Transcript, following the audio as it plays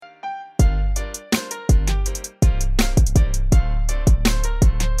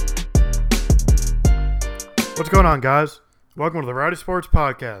What's going on, guys? Welcome to the Rowdy Sports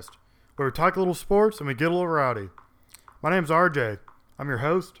Podcast, where we talk a little sports and we get a little rowdy. My name's RJ. I'm your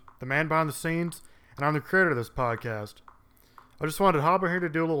host, the man behind the scenes, and I'm the creator of this podcast. I just wanted to hop in here to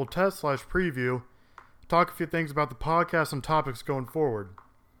do a little test/preview, talk a few things about the podcast and topics going forward.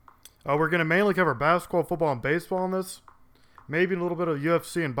 We're going to mainly cover basketball, football, and baseball in this, maybe a little bit of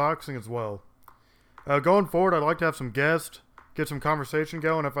UFC and boxing as well. Going forward, I'd like to have some guests, get some conversation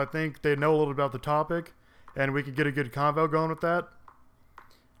going if I think they know a little about the topic, and we can get a good convo going with that.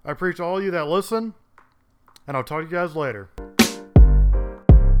 I appreciate all of you that listen, and I'll talk to you guys later.